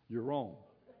 You're wrong.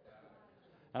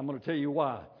 I'm going to tell you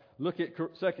why. Look at 2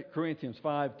 Corinthians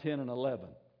 5, 10, and 11.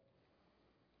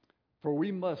 For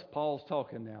we must, Paul's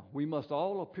talking now, we must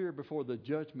all appear before the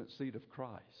judgment seat of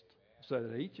Christ, so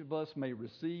that each of us may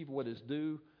receive what is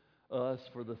due us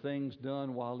for the things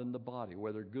done while in the body,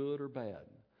 whether good or bad.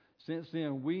 Since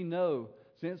we know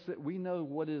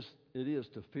what it is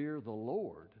to fear the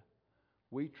Lord,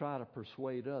 we try to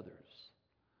persuade others.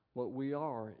 What we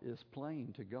are is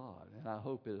plain to God, and I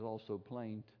hope it is also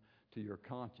plain to your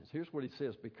conscience. Here's what he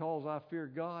says: because I fear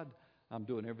God, I'm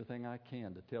doing everything I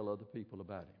can to tell other people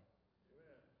about Him.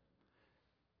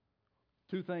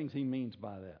 Two things he means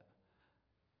by that.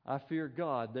 I fear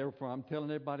God, therefore I'm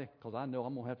telling everybody, because I know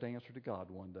I'm going to have to answer to God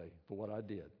one day for what I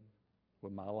did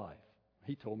with my life.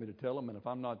 He told me to tell them, and if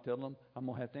I'm not telling them, I'm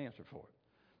going to have to answer for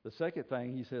it. The second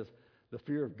thing, he says, the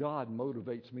fear of God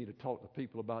motivates me to talk to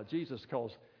people about Jesus,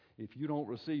 because if you don't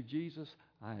receive Jesus,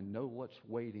 I know what's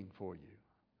waiting for you.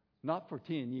 Not for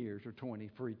 10 years or 20,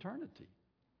 for eternity.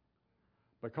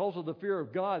 Because of the fear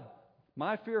of God,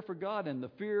 my fear for God and the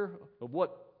fear of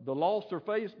what the lost are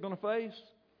going to face,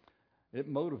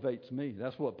 it motivates me.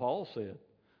 That's what Paul said.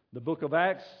 The book of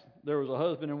Acts, there was a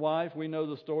husband and wife. We know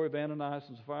the story of Ananias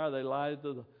and Sapphira. They lied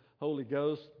to the Holy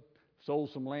Ghost,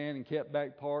 sold some land and kept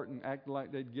back part and acted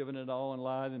like they'd given it all and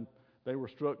lied, and they were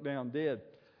struck down dead.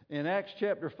 In Acts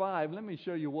chapter 5, let me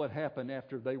show you what happened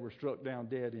after they were struck down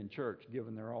dead in church,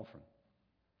 giving their offering.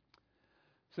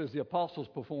 It says, the apostles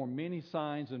performed many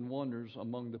signs and wonders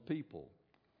among the people,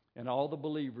 and all the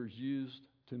believers used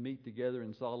to meet together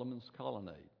in Solomon's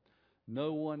colonnade.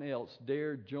 No one else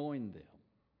dared join them.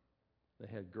 They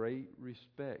had great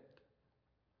respect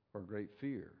or great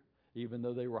fear, even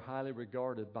though they were highly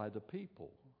regarded by the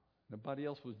people. Nobody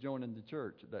else was joining the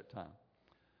church at that time.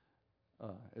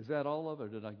 Is that all of it, or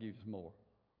did I give you some more?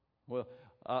 Well,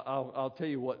 I'll tell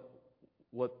you what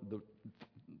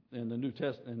in the New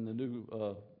Testament, in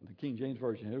the King James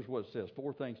Version, here's what it says.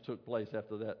 4 things took place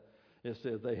after that. It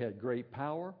says they had great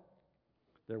power.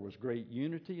 There was great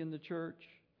unity in the church.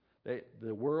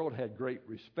 The world had great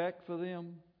respect for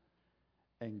them.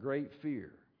 And great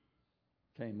fear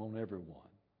came on everyone.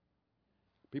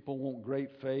 People want great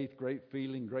faith, great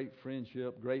feeling, great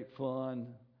friendship, great fun.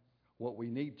 What we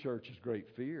need, church, is great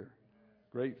fear.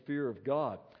 Great fear of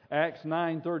God. Acts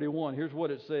 9:31, here's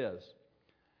what it says.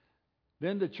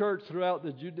 Then the church throughout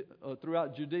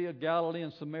Judea, Galilee,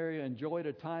 and Samaria enjoyed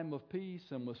a time of peace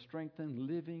and was strengthened,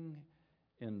 living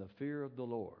in the fear of the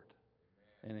Lord.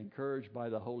 And encouraged by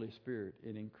the Holy Spirit,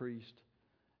 it increased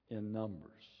in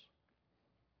numbers.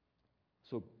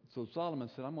 So Solomon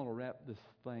said, I'm going to wrap this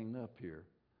thing up here.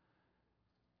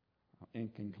 In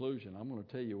conclusion, I'm going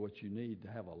to tell you what you need to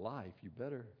have a life. You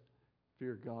better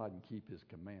fear God and keep His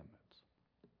commandments.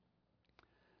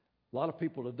 A lot of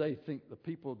people today think the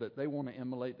people that they want to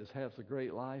emulate that has a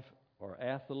great life are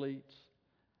athletes,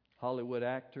 Hollywood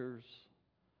actors,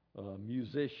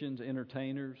 musicians,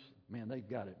 entertainers. Man, they've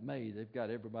got it made. They've got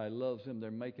everybody loves them.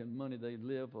 They're making money. They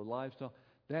live a lifestyle.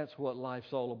 That's what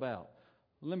life's all about.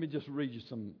 Let me just read you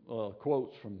some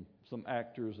quotes from some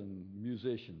actors and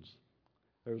musicians.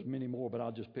 There's many more, but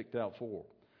I just picked out 4.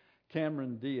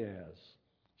 Cameron Diaz.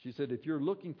 She said, if you're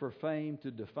looking for fame to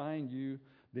define you,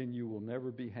 then you will never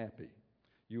be happy.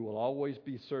 You will always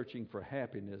be searching for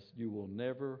happiness. You will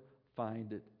never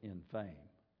find it in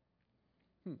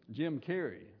fame. Jim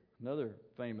Carrey, another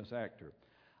famous actor.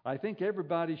 I think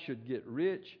everybody should get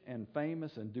rich and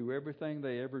famous and do everything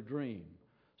they ever dream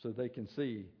so they can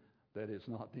see that it's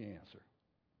not the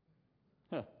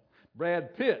answer.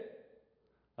 Brad Pitt.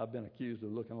 I've been accused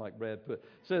of looking like Brad Pitt.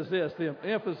 Says this, the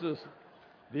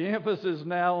emphasis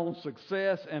now on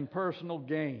success and personal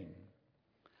gain.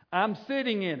 I'm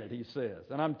sitting in it, he says,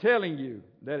 and I'm telling you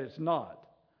that it's not.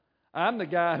 I'm the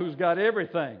guy who's got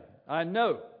everything. I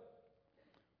know.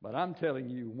 But I'm telling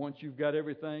you, once you've got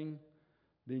everything,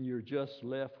 then you're just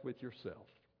left with yourself.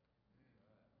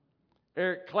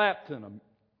 Eric Clapton, a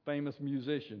famous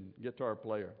musician, guitar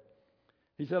player.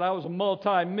 He said, I was a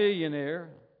multi-millionaire.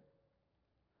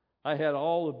 I had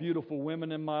all the beautiful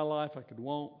women in my life I could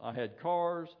want. I had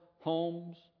cars,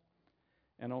 homes,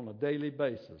 and on a daily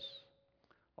basis,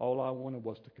 all I wanted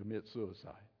was to commit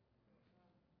suicide.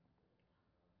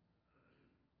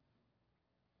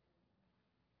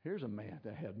 Here's a man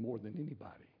that had more than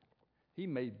anybody. He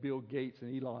made Bill Gates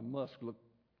and Elon Musk look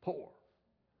poor.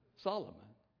 Solomon.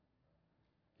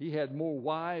 He had more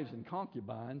wives and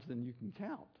concubines than you can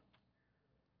count.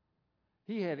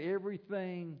 He had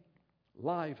everything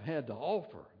life had to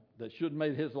offer that should have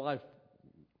made his life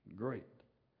great.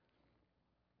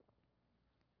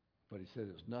 But he said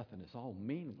it was nothing. It's all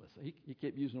meaningless. He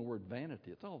kept using the word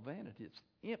vanity. It's all vanity. It's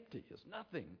empty. It's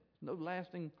nothing. No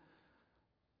lasting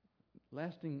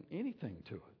anything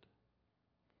to it.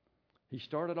 He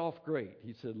started off great.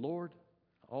 He said, Lord,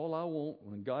 all I want,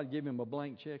 when God gave him a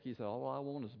blank check, he said, all I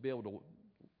want is to be able to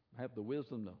have the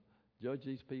wisdom to judge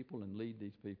these people and lead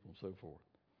these people and so forth.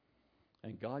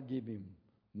 And God gave him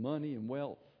money and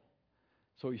wealth.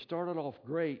 So he started off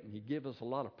great, and he gave us a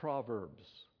lot of proverbs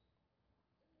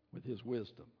with his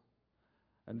wisdom.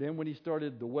 And then when he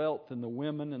started the wealth and the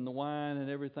women and the wine and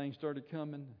everything started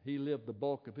coming, he lived the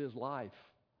bulk of his life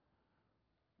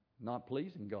not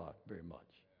pleasing God very much.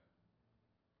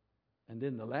 And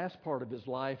then the last part of his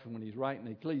life, and when he's writing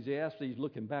Ecclesiastes,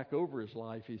 looking back over his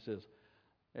life, he says,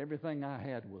 everything I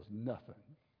had was nothing,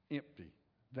 empty,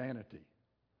 vanity,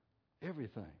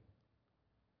 everything.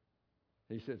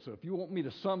 He said, so if you want me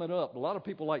to sum it up, a lot of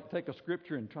people like to take a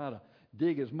scripture and try to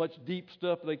dig as much deep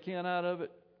stuff they can out of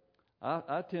it.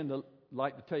 I tend to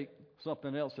like to take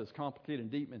something else that's complicated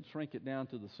and deep and shrink it down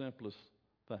to the simplest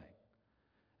thing.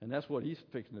 And that's what he's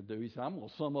fixing to do. He said, I'm going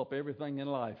to sum up everything in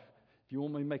life. If you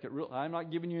want me to make it real, I'm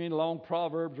not giving you any long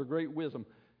proverbs or great wisdom.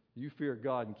 You fear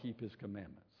God and keep his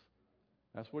commandments.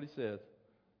 That's what he says.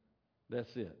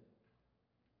 That's it.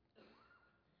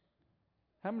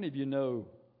 How many of you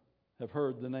have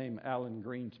heard the name Alan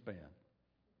Greenspan?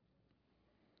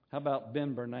 How about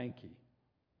Ben Bernanke?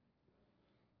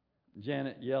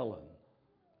 Janet Yellen?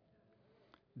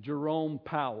 Jerome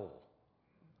Powell?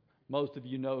 Most of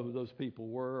you know who those people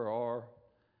were or are.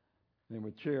 They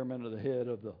were chairman of the head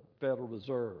of the Federal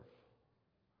Reserve,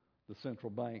 the central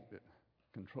bank that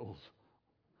controls,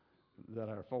 that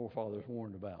our forefathers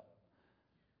warned about.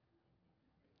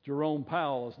 Jerome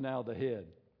Powell is now the head.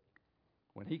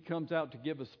 When he comes out to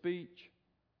give a speech,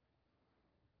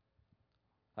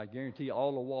 I guarantee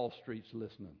all of Wall Street's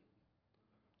listening.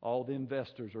 All the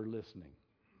investors are listening.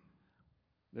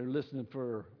 They're listening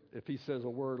for if he says a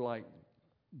word like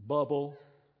bubble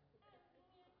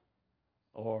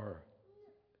or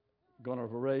going to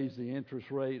raise the interest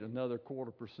rate another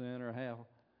 0.25% or half.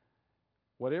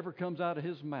 Whatever comes out of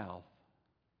his mouth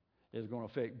is going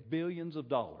to affect billions of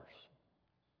dollars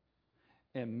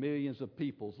and millions of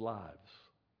people's lives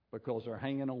because they're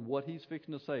hanging on what he's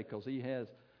fixing to say because he has,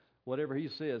 whatever he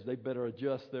says, they better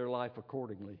adjust their life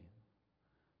accordingly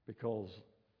because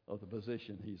of the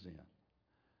position he's in.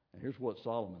 And here's what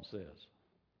Solomon says.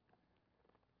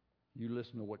 You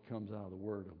listen to what comes out of the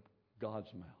word of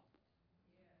God's mouth.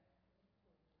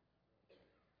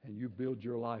 And you build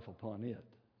your life upon it.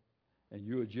 And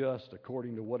you adjust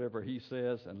according to whatever he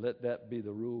says and let that be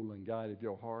the rule and guide of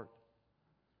your heart.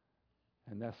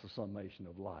 And that's the summation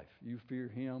of life. You fear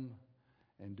him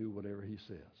and do whatever he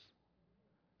says.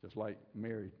 Just like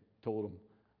Mary told him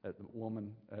at the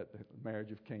woman at the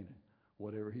marriage of Canaan.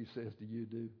 Whatever he says to you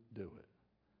do, do it.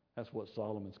 That's what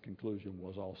Solomon's conclusion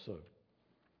was also.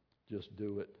 Just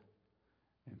do it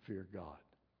and fear God.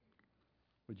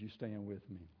 Would you stand with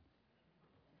me?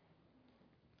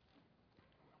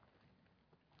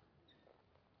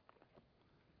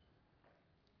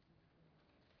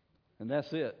 And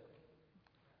that's it.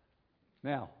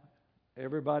 Now,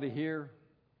 everybody here,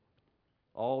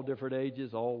 all different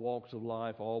ages, all walks of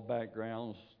life, all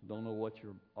backgrounds, don't know what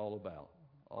you're all about.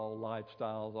 All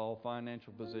lifestyles, all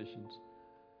financial positions.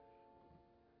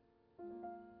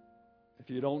 If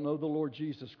you don't know the Lord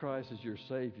Jesus Christ as your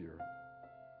Savior,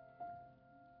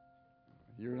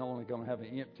 you're not only going to have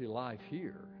an empty life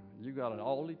here, you got an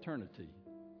all eternity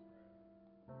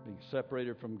being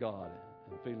separated from God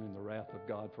and feeling the wrath of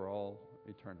God for all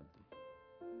eternity.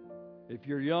 If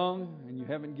you're young and you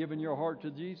haven't given your heart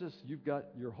to Jesus, you've got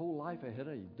your whole life ahead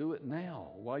of you. Do it now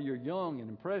while you're young and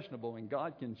impressionable, and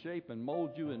God can shape and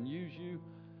mold you and use you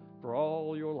for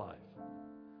all your life.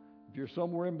 If you're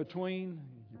somewhere in between,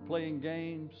 you're playing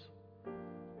games,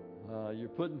 you're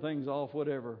putting things off,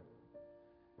 whatever,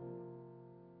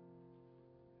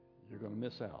 you're going to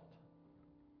miss out.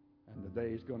 And the day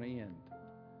is going to end.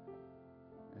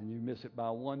 And you miss it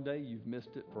by one day, you've missed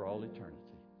it for all eternity.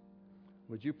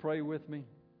 Would you pray with me?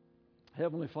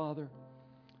 Heavenly Father,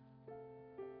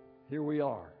 here we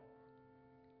are,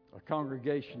 a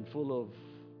congregation full of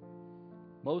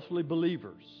mostly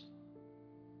believers.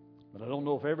 But I don't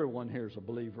know if everyone here is a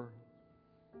believer.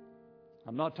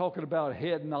 I'm not talking about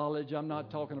head knowledge. I'm not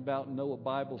talking about know a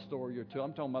Bible story or two.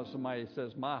 I'm talking about somebody that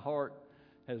says, my heart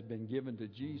has been given to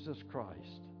Jesus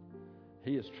Christ.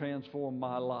 He has transformed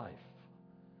my life.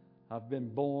 I've been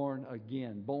born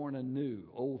again, born anew.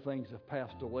 Old things have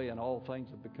passed away and all things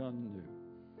have become new.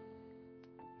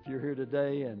 If you're here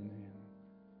today and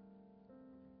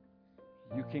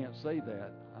you can't say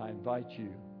that, I invite you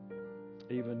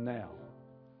even now,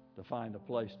 to find a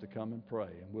place to come and pray.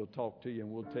 And we'll talk to you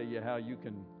and we'll tell you how you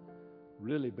can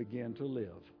really begin to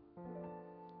live.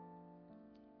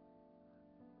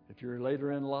 If you're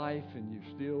later in life and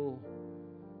you're still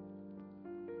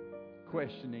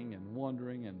questioning and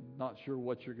wondering and not sure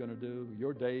what you're going to do,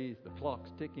 your days, the clock's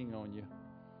ticking on you.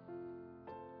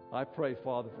 I pray,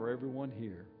 Father, for everyone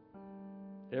here.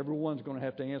 Everyone's going to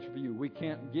have to answer for you. We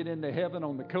can't get into heaven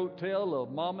on the coattail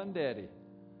of Mom and Daddy.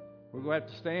 We're going to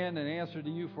have to stand and answer to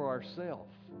you for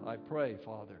ourselves. I pray,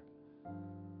 Father,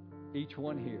 each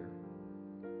one here,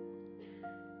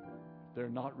 if they're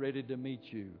not ready to meet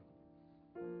you,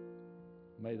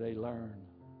 may they learn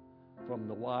from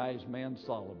the wise man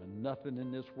Solomon. Nothing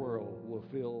in this world will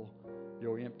fill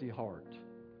your empty heart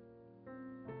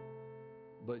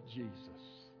but Jesus.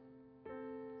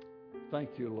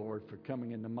 Thank you, Lord, for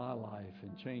coming into my life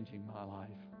and changing my life.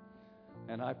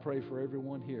 And I pray for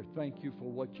everyone here. Thank you for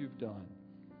what you've done.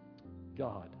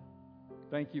 God,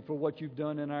 thank you for what you've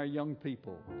done in our young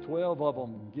people. 12 of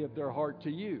them give their heart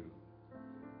to you.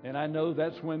 And I know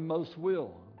that's when most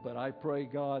will. But I pray,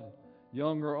 God,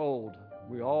 young or old,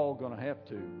 we're all going to have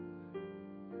to.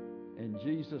 In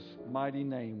Jesus' mighty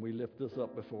name, we lift this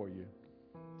up before you.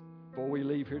 Before we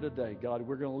leave here today, God,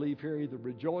 we're going to leave here either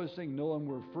rejoicing, knowing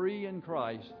we're free in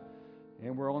Christ,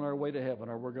 and we're on our way to heaven,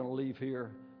 or we're going to leave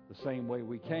here the same way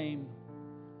we came,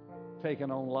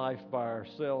 taking on life by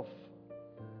ourselves,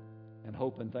 and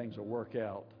hoping things will work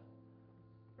out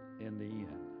in the end.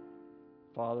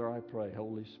 Father, I pray,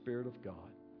 Holy Spirit of God,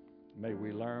 may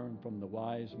we learn from the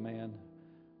wise man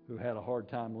who had a hard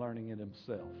time learning it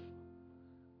himself.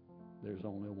 There's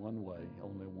only one way,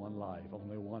 only one life,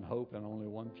 only one hope, and only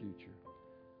one future.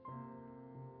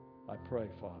 I pray,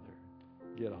 Father,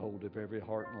 get a hold of every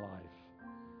heart and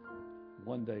life.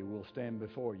 One day we'll stand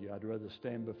before you. I'd rather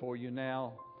stand before you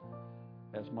now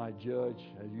as my judge,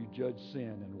 as you judge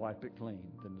sin and wipe it clean,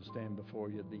 than to stand before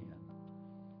you at the end.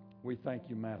 We thank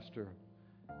you, Master,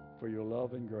 for your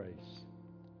love and grace.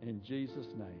 In Jesus'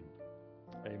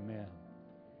 name, amen.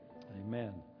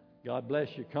 Amen. God bless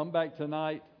you. Come back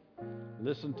tonight.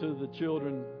 Listen to the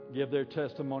children give their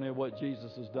testimony of what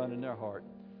Jesus has done in their heart.